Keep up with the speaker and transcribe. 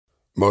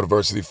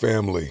Motiversity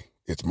family,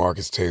 it's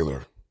Marcus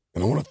Taylor,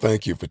 and I want to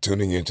thank you for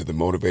tuning in to the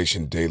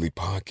Motivation Daily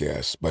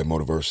Podcast by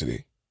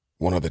Motiversity,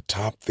 one of the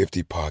top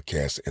 50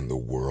 podcasts in the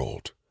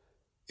world.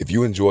 If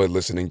you enjoy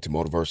listening to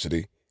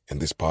Motiversity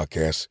and this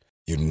podcast,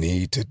 you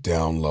need to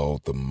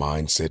download the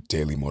Mindset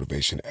Daily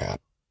Motivation app.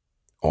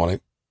 On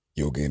it,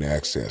 you'll gain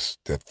access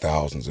to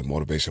thousands of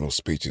motivational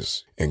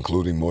speeches,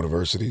 including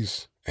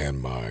Motiversity's and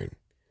mine.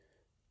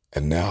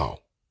 And now,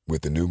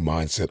 with the new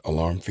Mindset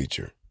Alarm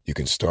feature, you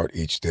can start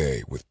each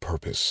day with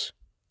purpose,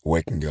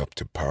 waking up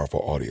to powerful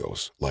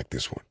audios like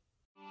this one.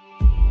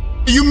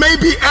 You may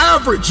be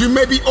average, you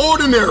may be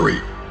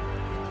ordinary,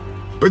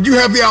 but you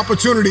have the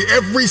opportunity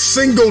every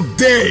single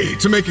day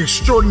to make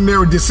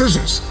extraordinary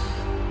decisions.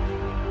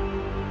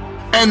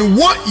 And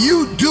what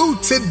you do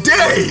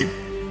today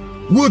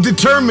will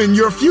determine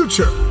your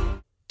future.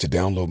 To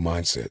download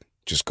Mindset,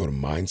 just go to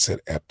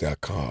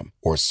mindsetapp.com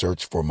or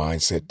search for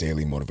Mindset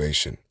Daily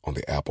Motivation on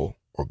the Apple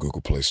or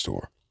Google Play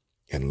Store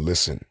and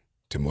listen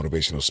to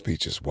motivational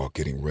speeches while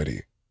getting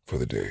ready for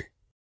the day.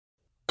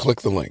 Click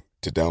the link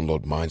to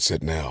download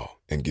Mindset now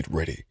and get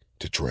ready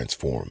to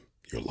transform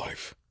your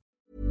life.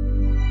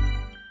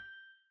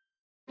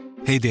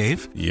 Hey,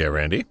 Dave. Yeah,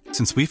 Randy.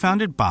 Since we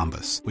founded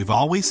Bombas, we've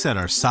always said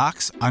our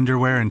socks,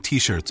 underwear, and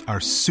T-shirts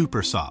are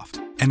super soft.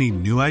 Any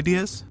new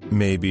ideas?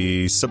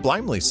 Maybe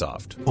sublimely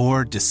soft.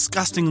 Or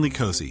disgustingly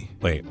cozy.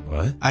 Wait,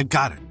 what? I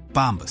got it.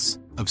 Bombas.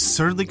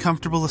 Absurdly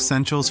comfortable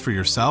essentials for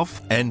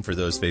yourself and for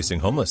those facing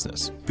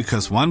homelessness.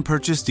 Because one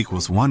purchased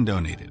equals one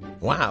donated.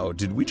 Wow,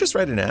 did we just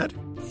write an ad?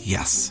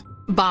 Yes.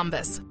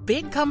 Bombas.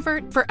 Big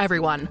comfort for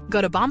everyone. Go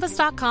to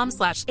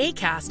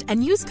bombas.com/ACAST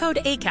and use code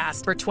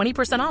ACAST for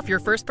 20% off your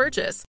first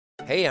purchase.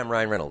 Hey, I'm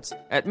Ryan Reynolds.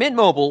 At Mint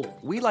Mobile,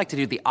 we like to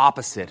do the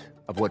opposite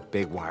of what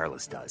Big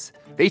Wireless does.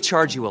 They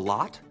charge you a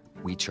lot.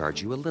 We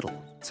charge you a little.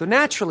 So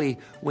naturally,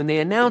 when they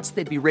announced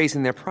they'd be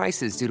raising their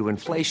prices due to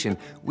inflation,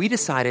 we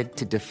decided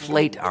to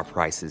deflate our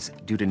prices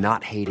due to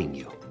not hating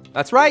you.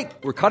 That's right.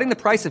 We're cutting the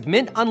price of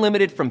Mint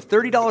Unlimited from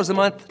 $30 a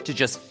month to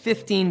just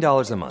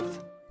 $15 a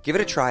month. Give it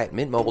a try at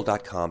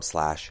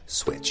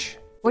mintmobile.com/switch.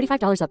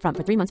 $45 up front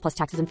for 3 months plus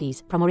taxes and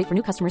fees. Promo rate for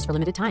new customers for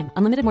limited time.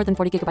 Unlimited more than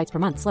 40 gigabytes per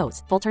month.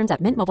 Slows full terms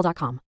at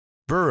mintmobile.com.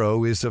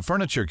 Burrow is a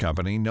furniture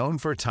company known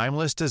for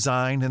timeless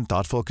design and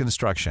thoughtful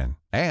construction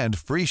and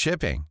free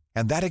shipping.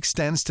 And that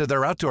extends to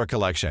their outdoor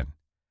collection.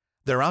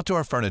 Their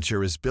outdoor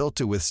furniture is built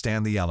to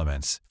withstand the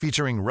elements,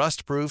 featuring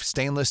rust-proof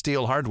stainless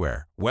steel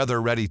hardware,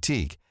 weather-ready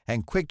teak,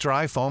 and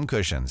quick-dry foam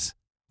cushions.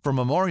 For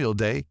Memorial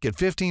Day, get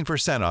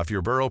 15% off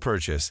your Burrow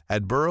purchase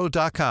at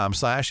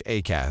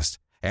burrow.com/ACAST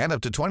and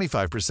up to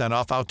 25%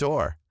 off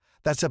outdoor.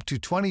 That's up to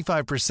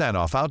 25%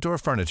 off outdoor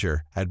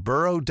furniture at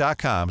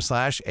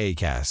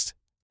burrow.com/ACAST.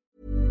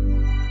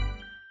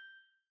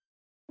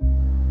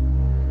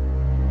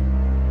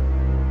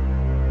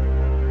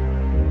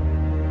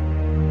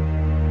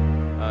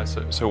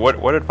 So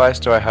what advice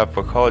do I have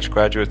for college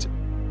graduates?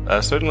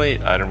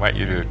 Certainly, I'd invite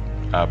you to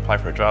apply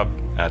for a job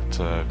at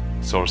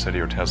SolarCity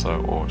or Tesla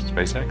or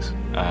SpaceX.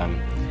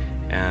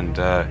 And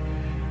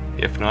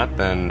if not,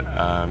 then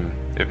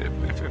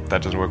if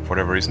that doesn't work for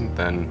whatever reason,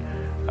 then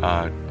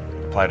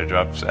apply to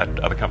jobs at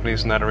other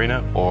companies in that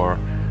arena or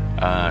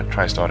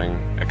try starting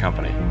a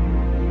company.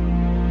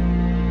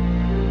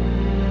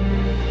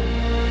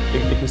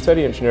 If you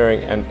study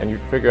engineering and you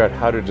figure out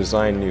how to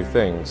design new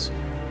things,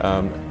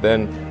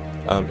 then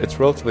it's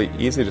relatively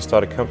easy to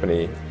start a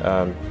company.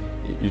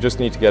 You just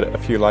need to get a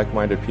few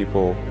like-minded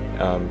people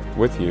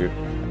with you.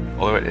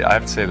 Although I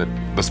have to say that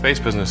the space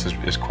business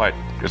is quite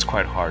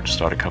hard to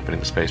start a company in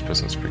the space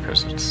business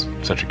because it's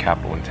such a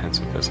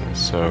capital-intensive business.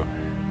 So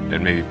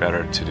it may be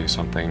better to do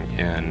something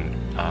in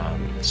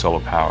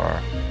solar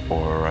power,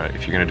 or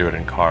if you're going to do it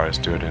in cars,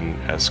 do it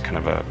as kind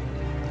of a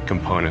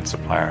component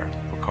supplier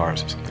for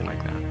cars or something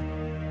like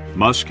that.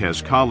 Musk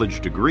has college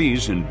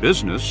degrees in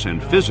business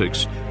and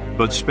physics,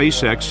 but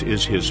SpaceX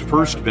is his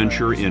first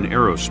venture in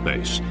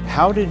aerospace.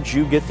 How did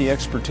you get the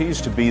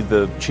expertise to be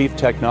the chief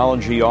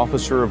technology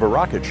officer of a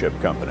rocket ship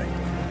company?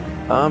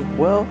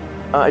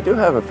 I do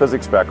have a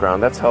physics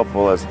background. That's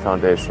helpful as a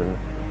foundation.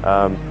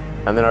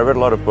 And then I read a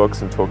lot of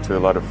books and talked to a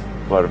lot of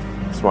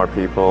smart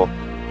people.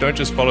 Don't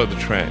just follow the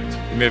trend.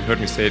 You may have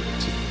heard me say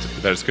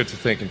that it's good to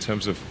think in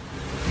terms of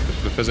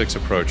the physics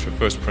approach of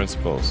first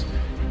principles,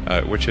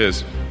 which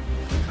is,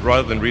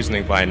 rather than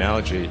reasoning by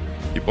analogy,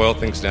 you boil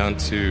things down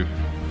to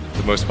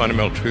the most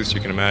fundamental truths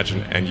you can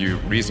imagine, and you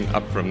reason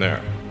up from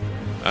there.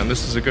 And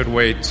this is a good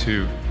way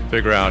to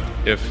figure out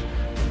if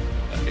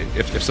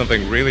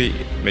something really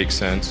makes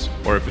sense,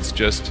 or if it's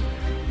just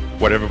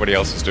what everybody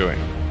else is doing.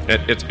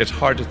 It's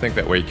hard to think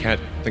that way. You can't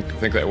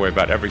think that way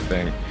about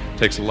everything. It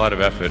takes a lot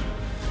of effort.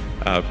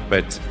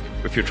 But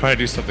if you're trying to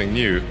do something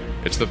new,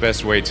 it's the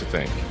best way to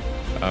think.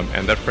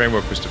 And that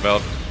framework was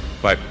developed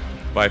by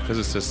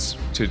physicists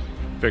to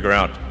figure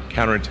out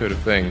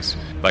counterintuitive things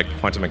like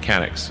quantum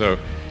mechanics. So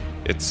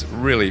it's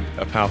really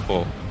a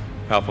powerful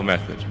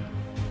method.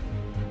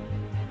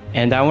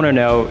 And I want to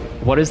know,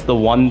 what is the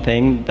one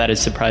thing that has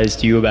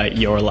surprised you about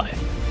your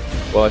life?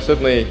 Well,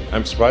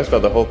 I'm surprised by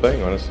the whole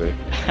thing, honestly.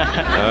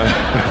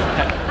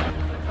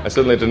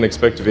 certainly didn't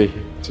expect to be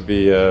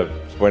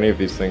for any of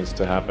these things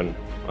to happen,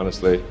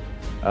 honestly.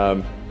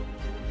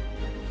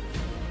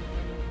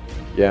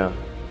 Yeah,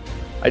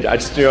 I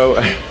just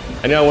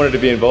I knew I wanted to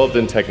be involved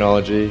in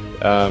technology,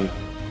 and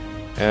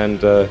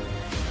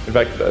in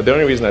fact, the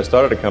only reason I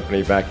started a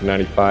company back in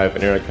 '95,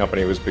 an internet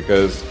company, was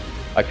because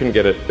I couldn't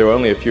get it. There were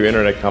only a few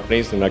internet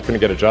companies, and I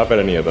couldn't get a job at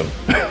any of them.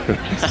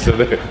 So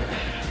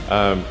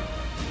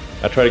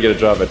I tried to get a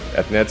job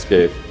at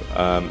Netscape,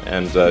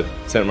 and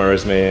sent my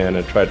resume in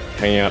and tried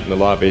hanging out in the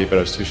lobby, but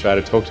I was too shy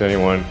to talk to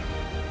anyone.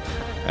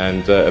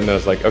 And then I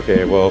was like,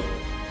 okay, well,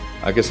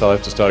 I guess I'll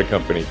have to start a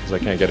company because I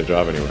can't get a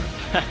job anywhere.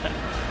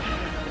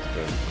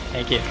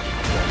 Thank you.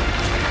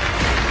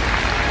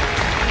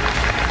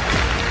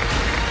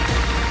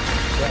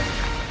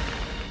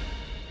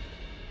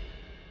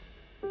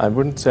 I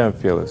wouldn't say I'm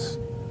fearless.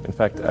 In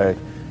fact, I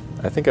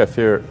think I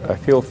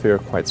feel fear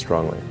quite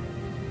strongly.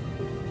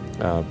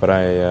 But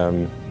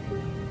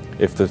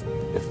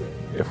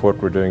if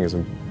what we're doing is,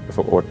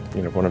 what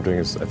I'm doing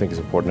is, I think, is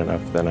important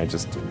enough, then I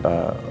just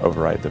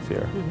override the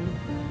fear. Mm-hmm.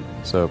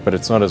 So, but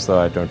it's not as though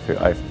I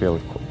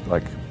feel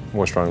like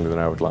more strongly than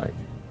I would like.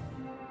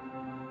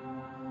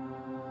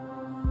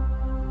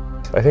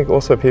 I think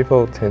also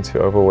people tend to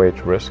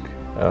overweight risk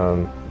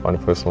on a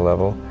personal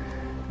level.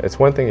 It's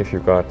one thing if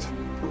you've got,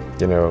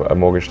 a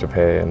mortgage to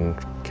pay and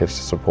kids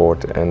to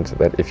support, and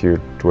that if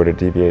you were to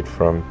deviate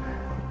from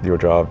your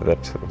job,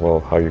 that, well,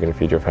 how are you going to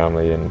feed your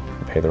family and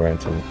pay the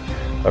rent? And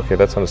okay,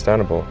 that's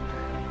understandable.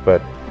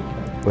 But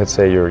let's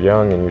say you're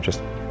young and you're just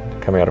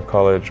coming out of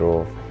college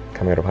or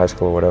coming out of high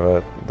school or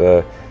whatever.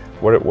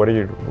 What do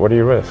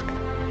you risk?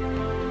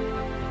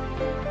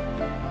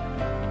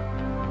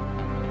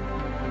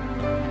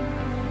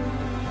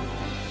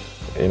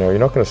 You're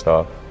not going to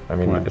starve. I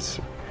mean, right.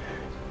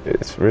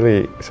 It's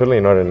really certainly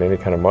not in any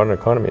kind of modern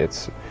economy.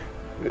 It's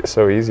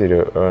so easy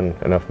to earn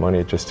enough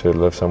money just to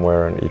live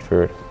somewhere and eat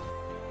food.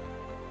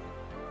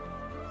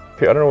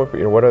 I don't know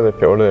what are they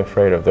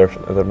afraid of?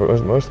 They're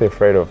mostly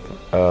afraid of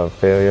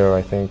failure,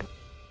 I think.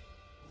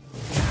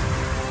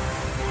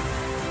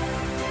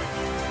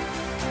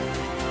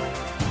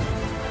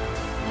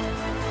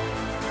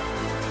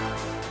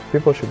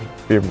 People should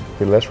be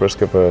less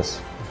risk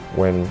averse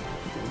when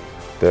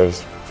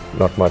there's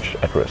not much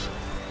at risk.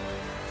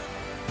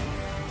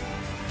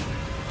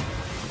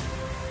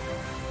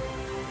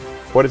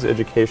 What is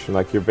education?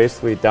 Like, you're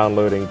basically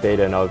downloading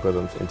data and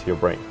algorithms into your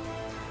brain,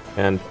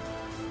 and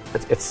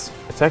it's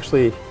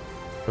actually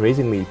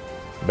amazingly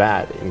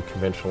bad in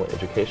conventional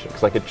education,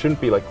 because it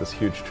shouldn't be like this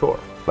huge chore.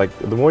 Like,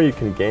 the more you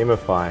can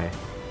gamify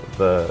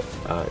the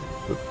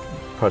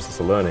process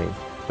of learning,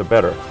 the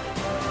better.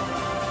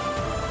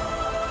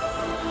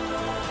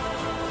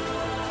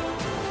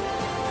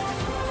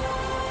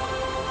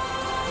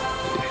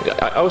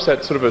 I was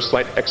at sort of a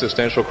slight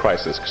existential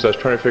crisis, because I was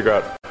trying to figure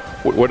out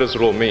what does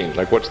it all mean?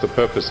 Like, what's the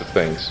purpose of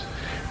things?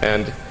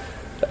 And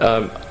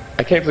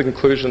I came to the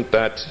conclusion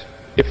that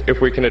if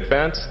we can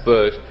advance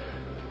the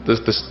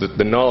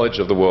knowledge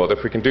of the world,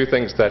 if we can do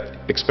things that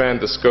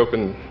expand the scope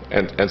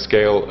and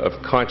scale of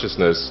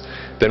consciousness,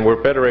 then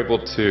we're better able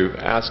to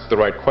ask the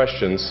right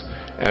questions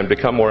and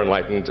become more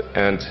enlightened,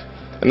 and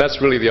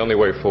that's really the only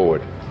way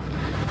forward.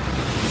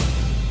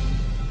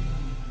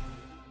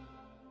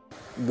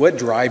 What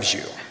drives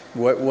you?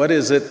 What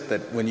is it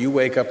that when you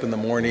wake up in the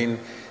morning,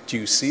 do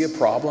you see a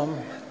problem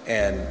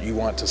and you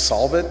want to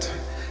solve it?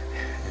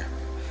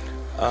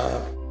 The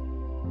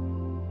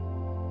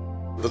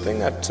thing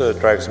that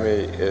drives me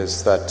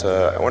is that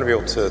I want to be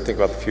able to think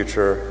about the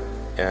future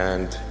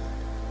and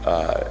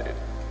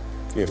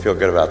feel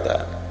good about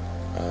that.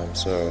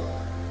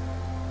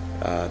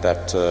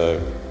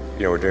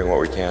 We're doing what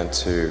we can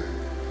to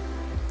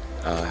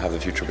have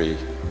the future be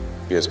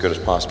as good as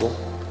possible.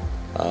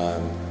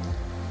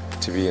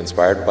 To be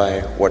inspired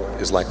by what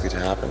is likely to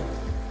happen,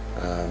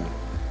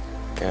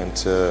 and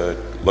to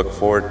look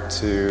forward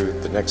to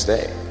the next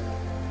day.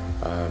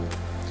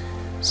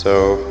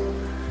 So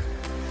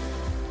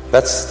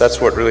that's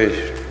what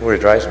really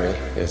drives me,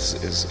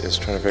 is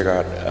trying to figure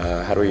out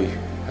how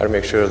to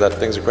make sure that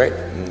things are great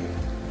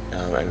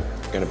and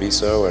going to be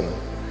so, and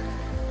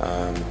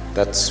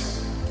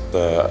that's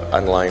the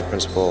underlying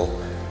principle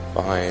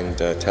behind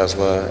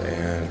Tesla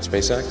and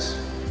SpaceX.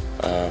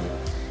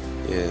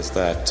 Is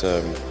that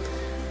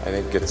I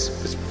think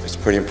it's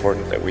pretty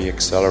important that we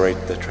accelerate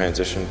the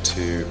transition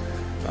to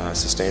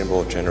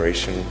sustainable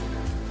generation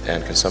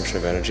and consumption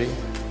of energy.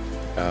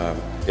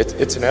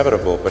 It's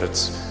inevitable, but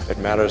it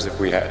matters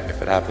if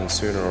it happens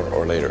sooner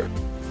or later.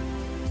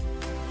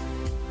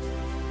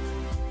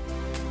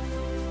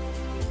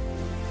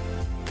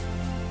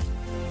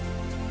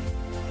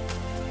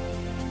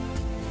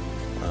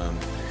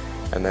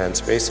 And then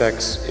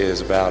SpaceX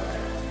is about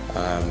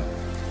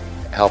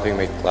helping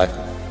make life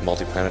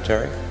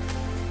multiplanetary,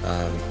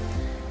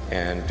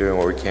 and doing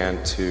what we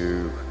can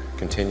to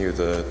continue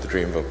the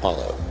dream of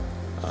Apollo,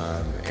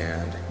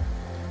 and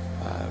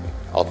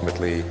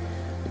ultimately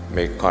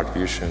make a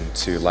contribution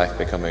to life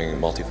becoming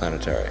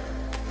multiplanetary.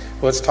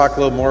 Let's talk a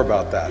little more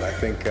about that. I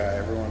think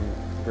everyone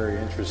very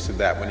interested in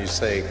that when you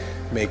say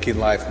making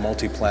life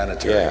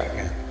multiplanetary.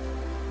 Yeah,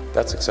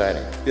 that's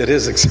exciting. It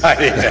is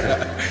exciting.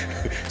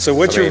 So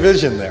what's your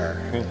vision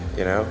there?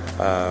 You know,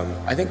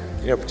 I think,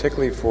 you know,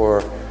 particularly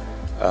for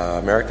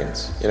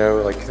Americans, you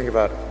know, like think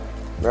about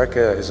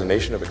America is a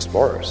nation of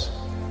explorers.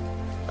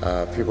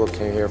 People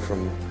came here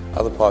from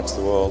other parts of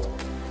the world.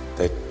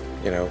 They,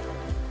 you know,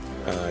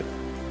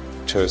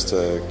 chose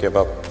to give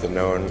up the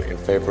known in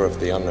favor of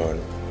the unknown.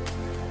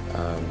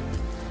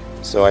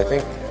 So I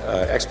think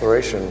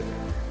exploration,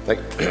 like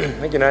I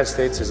think the United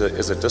States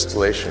is a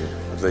distillation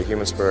of the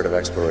human spirit of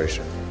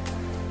exploration,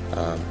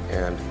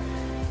 and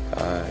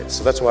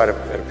so that's why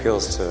it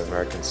appeals to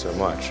Americans so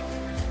much.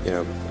 You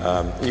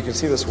know, you can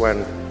see this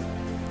when,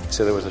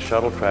 so there was a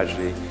shuttle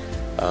tragedy,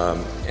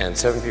 and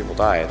 7 people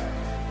died,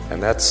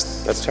 and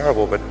that's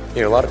terrible. But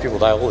you know, a lot of people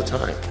die all the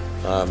time.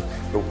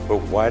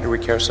 But why do we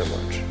care so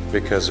much?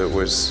 Because it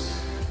was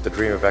the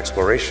dream of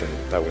exploration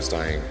that was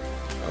dying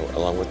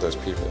along with those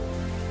people.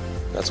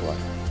 That's why.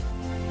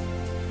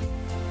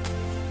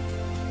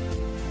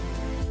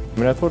 I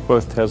mean, I thought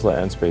both Tesla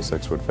and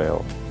SpaceX would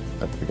fail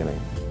at the beginning.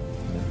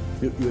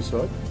 You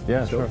saw it?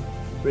 Yeah, sure.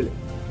 Really?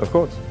 Of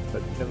course.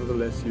 But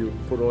nevertheless, you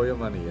put all your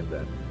money in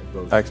that.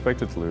 I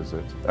expected to lose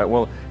it.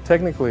 Well,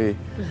 technically,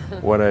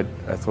 what I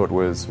thought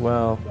was,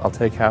 well, I'll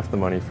take half the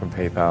money from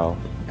PayPal,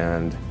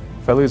 and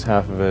if I lose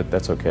half of it,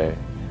 that's okay.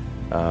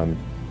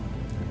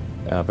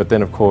 But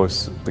then, of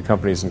course, the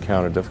companies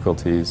encounter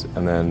difficulties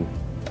and then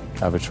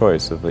have a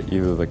choice of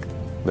either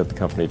let the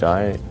company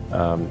die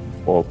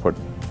or put,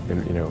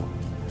 you know,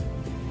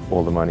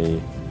 all the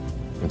money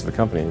into the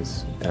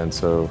companies. And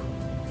so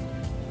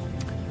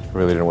I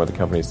really didn't want the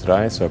companies to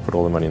die, so I put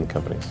all the money in the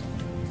companies.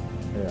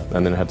 Yeah.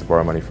 And then I had to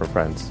borrow money from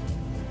friends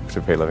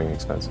to pay living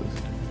expenses.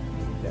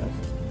 Yes.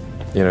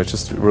 You know,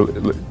 just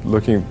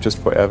looking just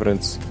for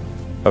evidence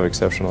of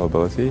exceptional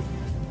ability.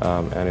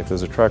 And if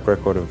there's a track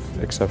record of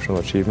exceptional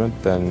achievement,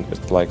 then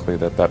it's likely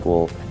that that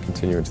will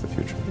continue into the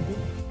future.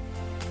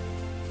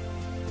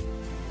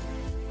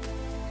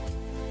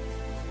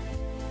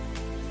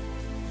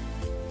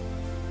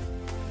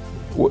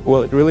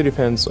 Well, it really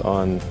depends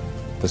on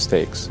the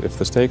stakes. If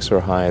the stakes are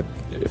high,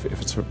 if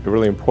it's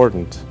really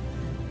important,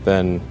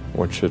 then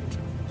I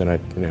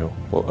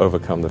will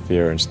overcome the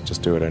fear and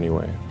just do it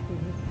anyway.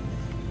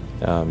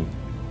 But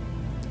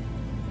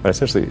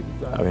essentially,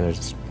 I mean, I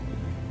just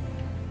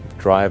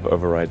drive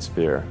overrides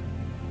fear,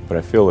 but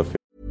I feel the fear.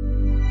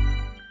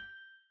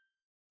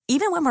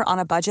 Even when we're on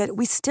a budget,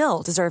 we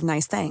still deserve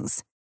nice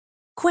things.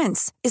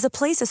 Quince is a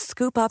place to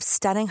scoop up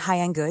stunning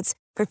high-end goods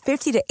for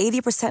 50 to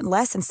 80%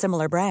 less than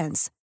similar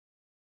brands.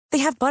 They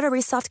have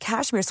buttery soft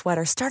cashmere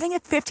sweaters starting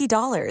at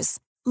 $50,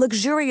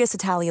 luxurious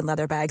Italian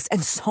leather bags,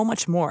 and so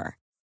much more.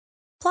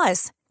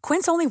 Plus,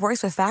 Quince only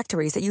works with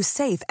factories that use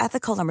safe,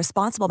 ethical, and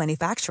responsible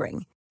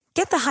manufacturing.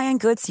 Get the high-end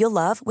goods you'll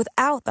love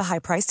without the high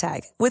price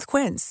tag with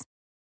Quince.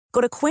 Go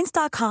to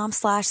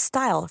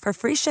quince.com/style for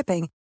free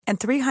shipping and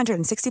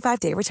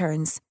 365-day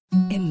returns.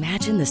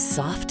 Imagine the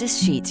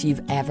softest sheets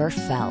you've ever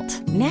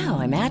felt. Now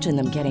imagine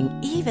them getting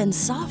even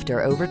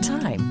softer over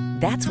time.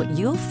 That's what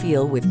you'll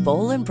feel with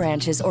Boll &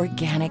 Branch's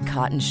organic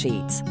cotton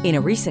sheets. In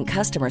a recent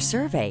customer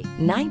survey,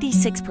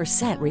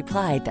 96%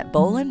 replied that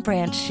Boll &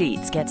 Branch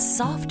sheets get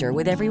softer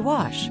with every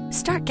wash.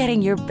 Start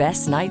getting your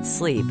best night's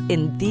sleep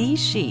in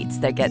these sheets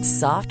that get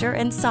softer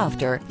and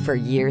softer for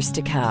years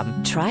to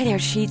come. Try their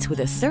sheets with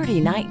a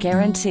 30-night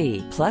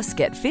guarantee. Plus,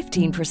 get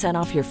 15%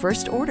 off your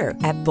first order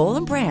at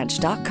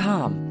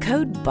bollandbranch.com.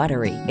 Code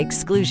BUTTERY.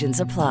 Exclusions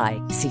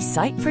apply. See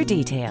site for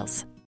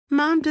details.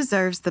 Mom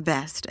deserves the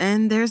best,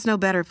 and there's no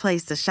better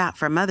place to shop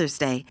for Mother's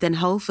Day than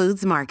Whole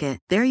Foods Market.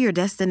 They're your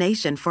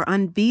destination for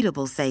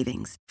unbeatable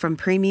savings, from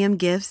premium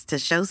gifts to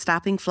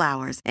show-stopping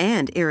flowers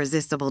and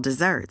irresistible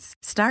desserts.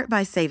 Start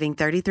by saving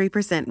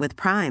 33% with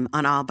Prime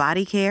on all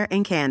body care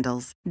and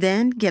candles.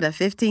 Then get a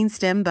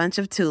 15-stem bunch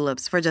of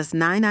tulips for just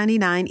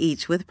 $9.99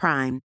 each with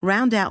Prime.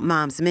 Round out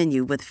Mom's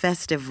menu with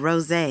festive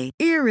rosé,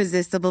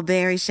 irresistible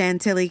berry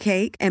chantilly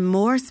cake, and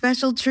more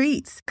special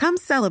treats. Come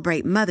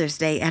celebrate Mother's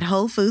Day at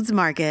Whole Foods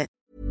Market.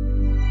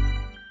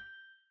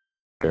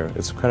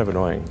 It's kind of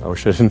annoying. I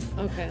wish I didn't.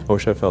 Okay. I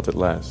wish I felt it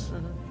less.